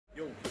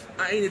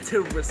I ain't a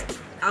terrorist.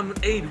 I'm an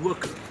aid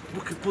worker,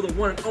 working for the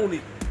one and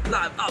only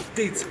live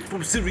updates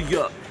from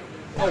Syria.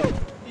 Oh.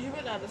 You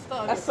went out the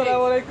start.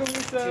 Assalamu alaikum,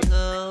 Mr.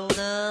 No,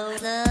 no,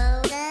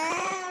 no, no.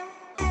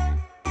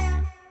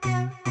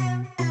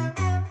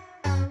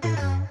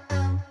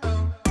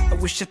 I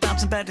wish I found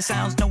some better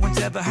sounds no one's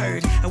ever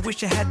heard. I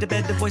wish I had a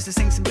better voice to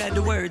sing some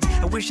better words.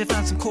 I wish I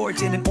found some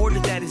chords in an order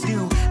that is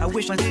new. I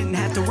wish I didn't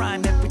have to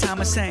rhyme every time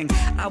I sang.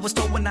 I was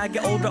told when I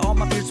get older all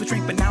my fears would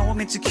shrink, but now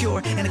I'm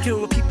insecure and I care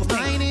what people think.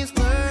 Mine is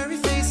blurry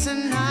face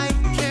and I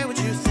care what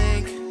you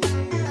think.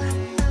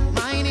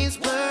 Mine is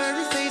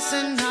blurry face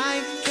and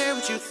I care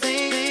what you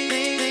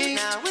think.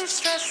 Now we're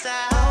stressed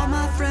out. All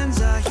my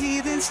friends are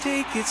heathens,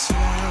 take it slow.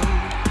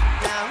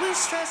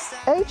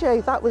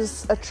 AJ, that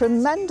was a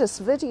tremendous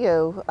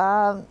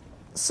video.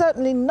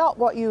 Certainly not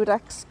what you would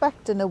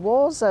expect in a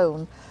war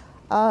zone.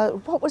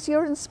 What was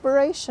your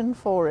inspiration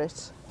for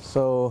it?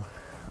 So,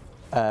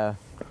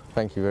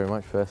 thank you very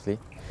much, firstly.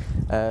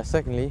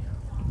 Secondly,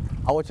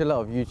 I watch a lot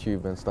of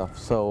YouTube and stuff.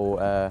 So,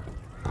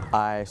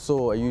 I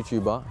saw a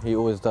YouTuber. He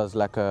always does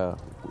it's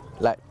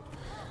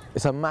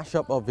a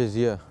mashup of his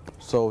year.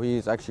 So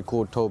he's actually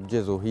called Tobe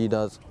Jizzle. He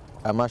does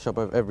a mashup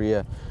of every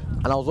year.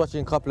 And I was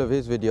watching a couple of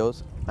his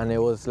videos, and it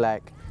was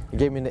like, it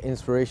gave me the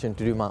inspiration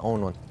to do my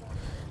own one.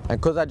 And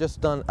because I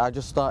just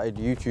started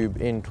YouTube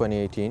in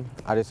 2018,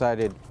 I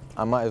decided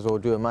I might as well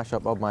do a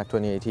mashup of my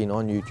 2018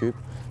 on YouTube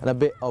and a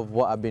bit of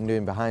what I've been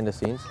doing behind the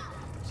scenes.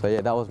 So yeah,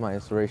 that was my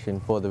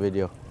inspiration for the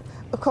video.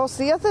 Of course,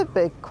 the other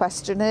big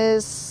question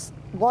is,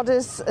 what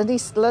is an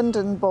East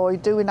London boy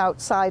doing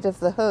outside of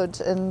the hood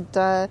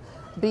and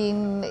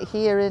being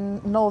here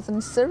in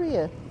northern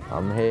Syria?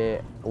 I'm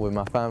here with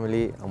my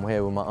family, I'm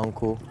here with my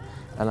uncle,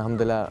 and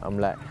alhamdulillah,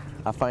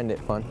 I find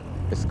it fun,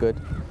 it's good.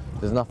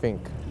 There's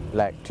nothing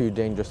too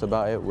dangerous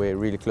about it. We're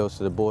really close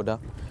to the border,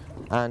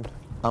 and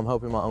I'm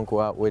helping my uncle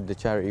out with the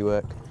charity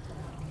work.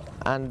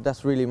 And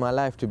that's really my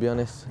life, to be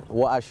honest.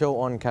 What I show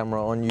on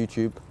camera on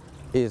YouTube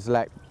is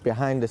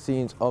behind the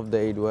scenes of the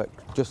aid work,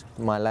 just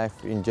my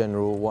life in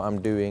general, what I'm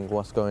doing,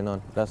 what's going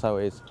on. That's how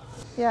it is.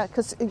 Yeah,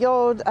 because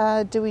you're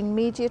doing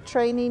media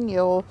training,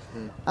 you're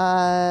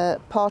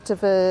part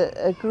of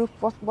a group,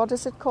 what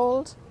is it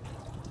called?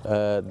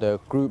 The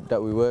group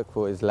that we work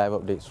for is Live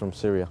Updates from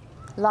Syria.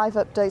 Live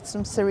Updates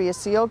from Syria.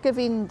 So you're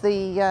giving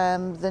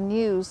the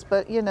news,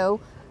 but you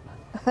know,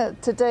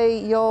 today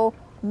you're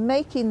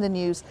making the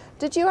news.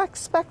 Did you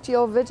expect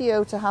your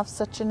video to have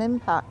such an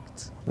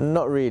impact?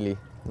 Not really,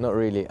 not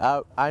really.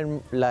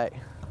 I'm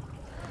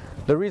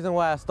the reason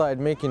why I started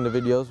making the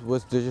videos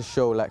was to just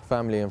show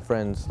family and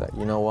friends that,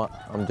 you know what,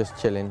 I'm just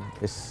chilling.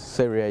 It's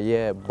Syria,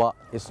 yeah, but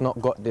it's not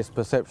got this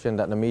perception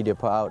that the media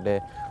put out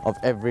there of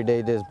every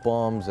day there's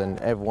bombs and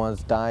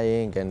everyone's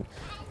dying, and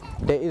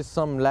there is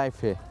some life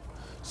here.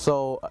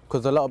 So,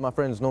 because a lot of my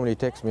friends normally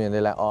text me and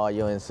they're like, oh,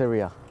 you're in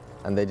Syria,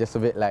 and they're just a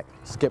bit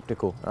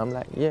skeptical. I'm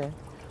like, yeah,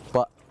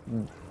 but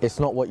it's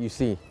not what you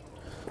see.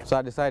 So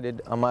I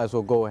decided I might as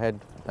well go ahead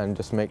and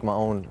just make my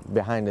own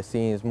behind the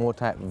scenes, more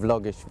type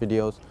vlogish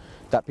videos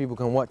that people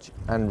can watch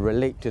and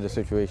relate to the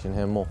situation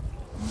here more.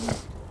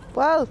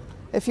 Well,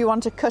 if you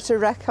want to cut a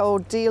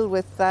record deal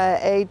with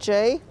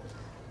AJ,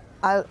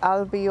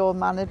 I'll be your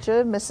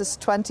manager, Mrs.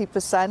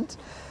 20%.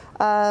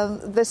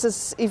 This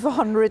is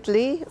Yvonne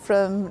Ridley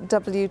from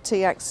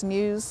WTX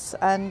News,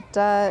 and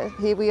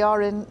here we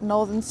are in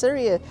northern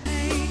Syria.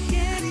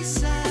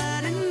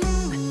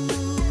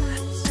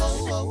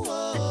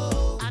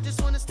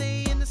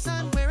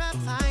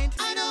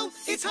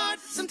 It's hard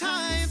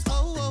sometimes. I've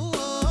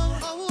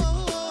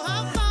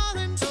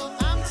fallen, so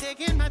I'm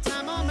taking my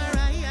time on my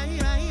ride.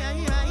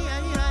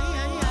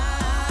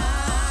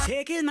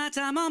 Taking my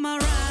time on my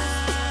ride.